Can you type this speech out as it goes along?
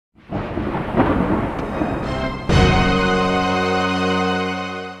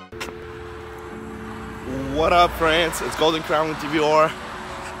what up friends? It's Golden Crown TVR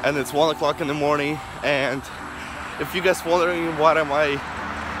and it's 1 o'clock in the morning, and if you guys wondering why am I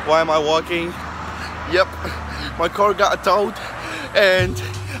walking, yep, my car got towed and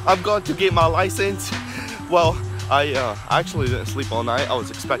I'm going to get my license. Well, I actually didn't sleep all night. I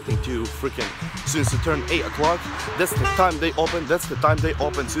was expecting to freaking, since it turned 8 o'clock, that's the time they open, since it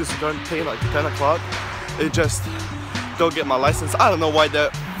turned 10 o'clock, it just don't get my license. I don't know why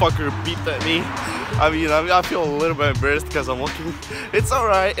that fucker beeped at me. I mean, I feel a little bit embarrassed because I'm walking. It's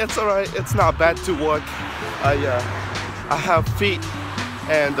alright, it's not bad to walk. I have feet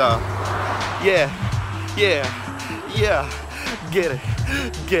and yeah, get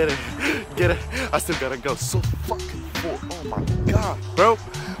it. I still gotta go so fucking full. Oh my god, bro.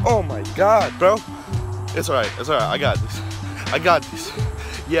 Oh my god, bro. It's alright, I got this.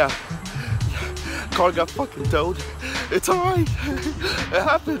 Yeah. Car got fucking towed. It's alright. It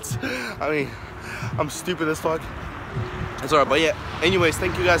happens. I mean, I'm stupid as fuck. It's alright, but yeah. Anyways,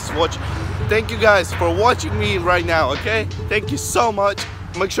 thank you guys for watching me right now, okay? Thank you so much.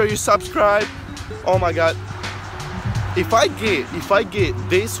 Make sure you subscribe. Oh my god. If I get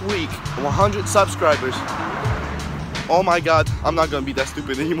this week 100 subscribers, oh my god, I'm not gonna be that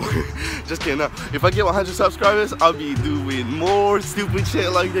stupid anymore. Just kidding. No. If I get 100 subscribers, I'll be doing more stupid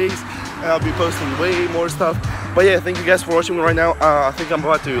shit like this, and I'll be posting way more stuff. But yeah, thank you guys for watching me right now. I think I'm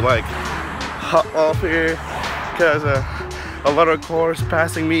about to like hop off here because a lot of cars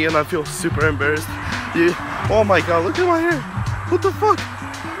passing me and I feel super embarrassed. Yeah. Oh my god, look at my hair. What the fuck?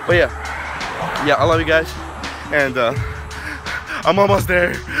 But yeah, I love you guys, and I'm almost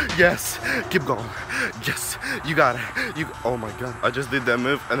there. Yes, keep going. Yes, you got it. Oh my god, I just did that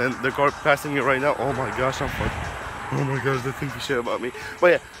move and then the car passing me right now. Oh my gosh, I'm fucked. Oh my gosh, they're thinking shit about me.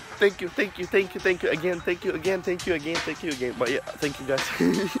 But yeah, thank you again. But yeah, thank you guys.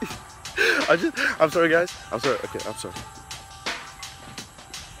 I'm sorry guys. I'm sorry. Okay, I'm sorry.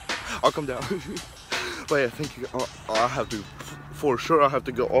 I'll come down. But yeah, thank you. I have to, for sure I have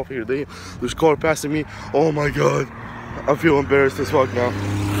to go off here. There's car passing me. Oh my god, I feel embarrassed as fuck now.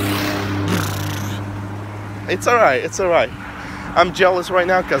 It's alright. I'm jealous right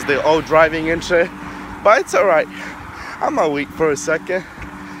now because they're all driving and shit, but it's alright. I'm gonna wait for a second.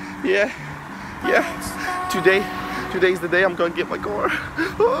 Yeah. Today's the day I'm gonna get my car.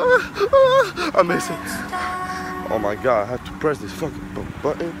 I miss it. Oh my god, I have to press this fucking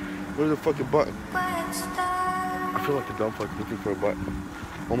button. Where's the fucking button? I feel like a dumb fuck looking for a button.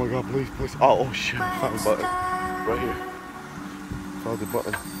 Oh my god, please. Oh shit, I found a button. Right here. Found the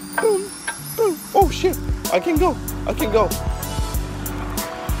button. Boom. Oh shit, I can go.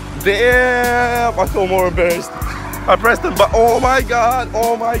 Damn, I feel more embarrassed. I pressed the button. Oh my god,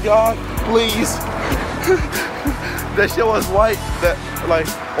 please. That shit was white. That, like,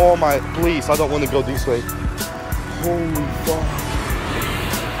 oh my, please, I don't want to go this way. Holy fuck.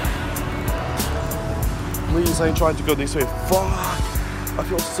 Please, I ain't trying to go this way. Fuck. I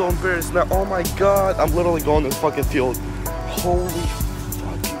feel so embarrassed now. Oh my god, I'm literally going to the fucking field. Holy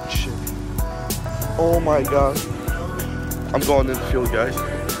fucking shit. Oh my god. I'm going in the field, guys.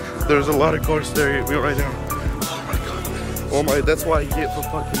 There's a lot of cars staring at me right now. Oh my god. Oh my, that's why I get for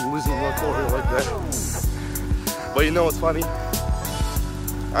fucking losing my car like that. But you know what's funny?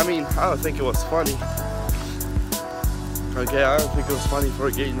 I mean, I don't think it was funny. Okay, I don't think it was funny for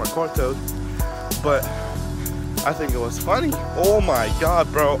getting my car towed. But I think it was funny. Oh my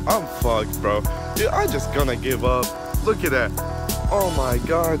god, bro. I'm fucked, bro. Dude, I'm just gonna give up. Look at that. Oh my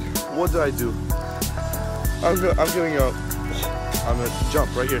god. What did I do? I'm giving up. I'm gonna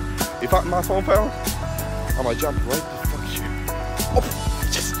jump right here. If my phone fell, I'm gonna jump right the fuck here. Oh,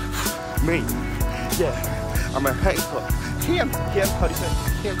 yes. Man. Yeah. I'm a hand, how do you say?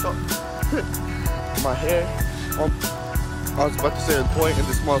 Handcuff. My hair. I was about to say a point in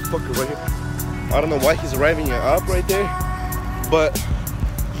this motherfucker right here. I don't know why he's revving it up right there, but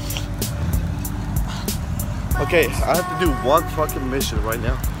okay, I have to do one fucking mission right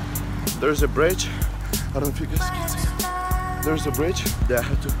now. There's a bridge. I don't know if you guys can see it. There's a bridge that I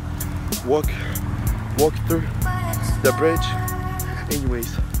have to walk through the bridge.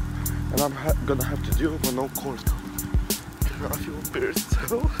 Anyways, and I'm gonna have to deal with no cars coming. I feel embarrassed.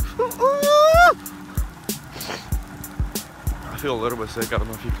 I feel a little bit sick. I don't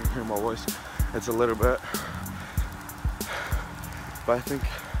know if you can hear my voice. It's a little bit, but I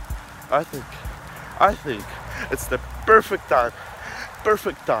think it's the perfect time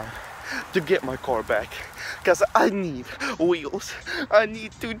to get my car back, because I need wheels. I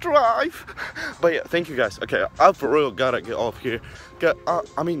need to drive. But yeah, thank you guys. Okay, I for real gotta get off here.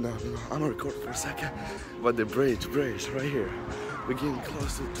 I mean, no, I'm gonna record for a second. But the bridge right here. We're getting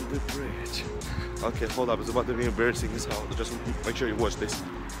closer to the bridge. Okay, hold up. It's about to be embarrassing as hell. Just make sure you watch this.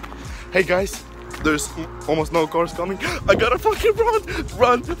 Hey guys, there's almost no cars coming. I gotta fucking run.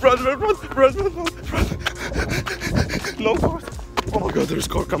 No cars. Oh my god, there's a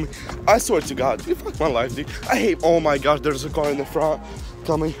car coming. I swear to God, you fucked my life, dude. I hate. Oh my gosh, there's a car in the front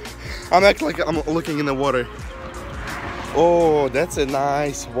coming. I'm acting like I'm looking in the water. Oh, that's a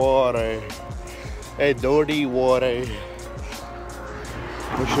nice water. A dirty water.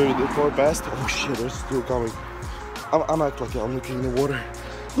 Make sure the car passed. Oh shit, there's still coming. I'm acting like I'm looking in the water.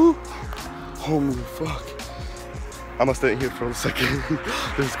 Woo. Holy fuck. I must stay here for a second.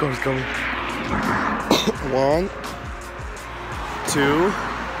 This car's coming. 1, 2,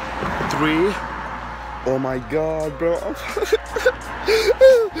 3. Oh my god, bro.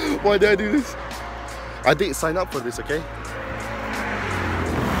 Why did I do this? I didn't sign up for this, okay?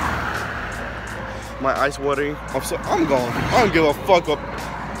 My eyes watering. I'm gone. I don't give a fuck what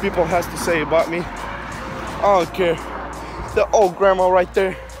people has to say about me. I don't care. The old grandma right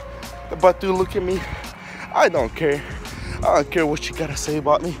there about to look at me. I don't care. I don't care what you gotta say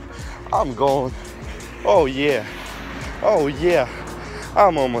about me. I'm gone. Oh yeah. Oh yeah.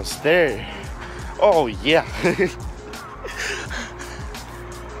 I'm almost there. Oh yeah.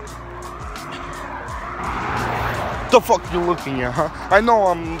 The fuck you looking at, huh? I know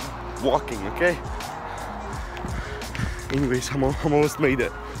I'm walking, okay? Anyways, I'm almost made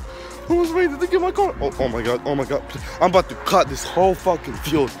it. Almost made it to get my car. Oh my god, oh my god. I'm about to cut this whole fucking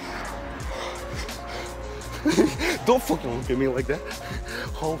field. Don't fucking look at me like that.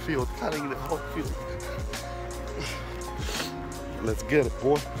 Whole field, cutting the whole field. Let's get it,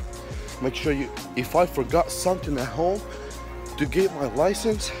 boy. Make sure you, if I forgot something at home to get my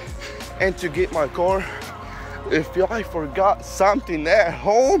license and to get my car, if I forgot something at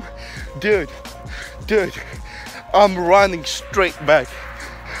home, dude, I'm running straight back.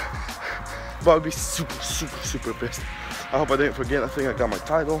 But I'll be super pissed. I hope I didn't forget. I think I got my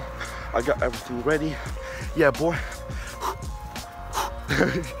title. I got everything ready. Yeah, boy.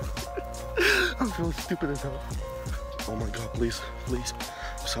 I'm feeling stupid as hell. Oh my god, please.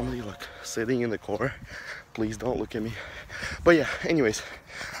 Somebody like sitting in the car. Please don't look at me. But yeah, anyways,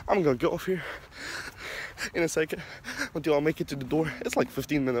 I'm gonna get off here in a second until I make it to the door. It's like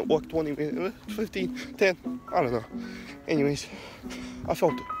 15-minute walk, 20 minutes, 15, 10, I don't know. Anyways, I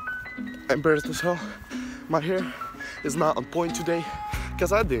felt embarrassed as hell. My hair is not on point today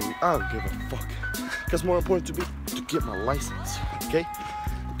because I don't give a fuck. Because more important to me to get my license, okay?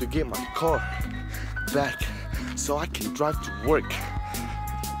 To get my car back so I can drive to work.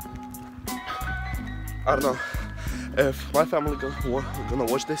 I don't know if my family gonna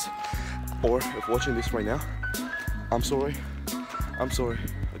watch this, or if watching this right now. I'm sorry,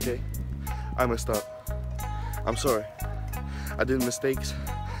 okay? I messed up. I'm sorry. I did mistakes,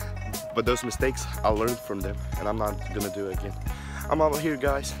 but those mistakes I learned from them, and I'm not gonna do it again. I'm out here,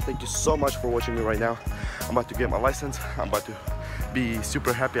 guys. Thank you so much for watching me right now. I'm about to get my license. I'm about to be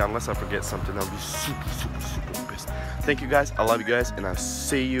super happy. Unless I forget something, I'll be super pissed. Thank you, guys. I love you guys, and I'll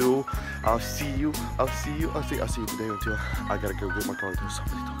see you today until I gotta go get my car. There's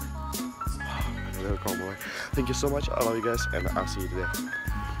somebody talking. I gotta call my wife. Thank you so much. I love you guys, and I'll see you today.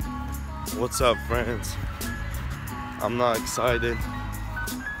 What's up, friends? I'm not excited.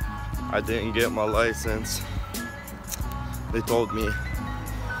 I didn't get my license. They told me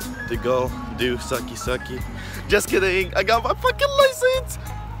to go do sucky. Just kidding, I got my fucking license.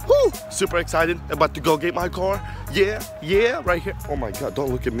 Woo! Super excited, about to go get my car. Yeah, right here. Oh my god, don't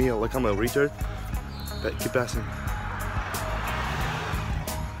look at me like I'm a retard. But keep passing.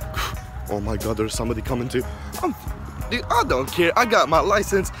 Oh my god, there's somebody coming too. Dude, I don't care, I got my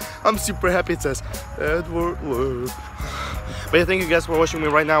license. I'm super happy. It says Edward Wood. But yeah, thank you guys for watching me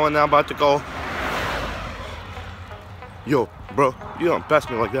right now, and I'm about to go. Yo, bro, you don't pass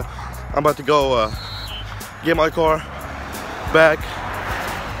me like that. I'm about to go get my car back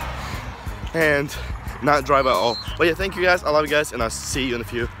and not drive at all. But yeah, thank you guys. I love you guys, and I'll see you in a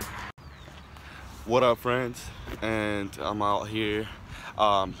few. What up, friends? And I'm out here.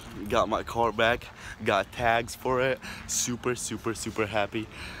 Got my car back. Got tags for it. Super happy.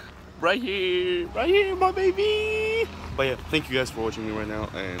 Right here, my baby. But yeah, thank you guys for watching me right now,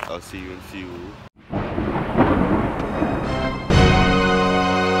 and I'll see you in a few.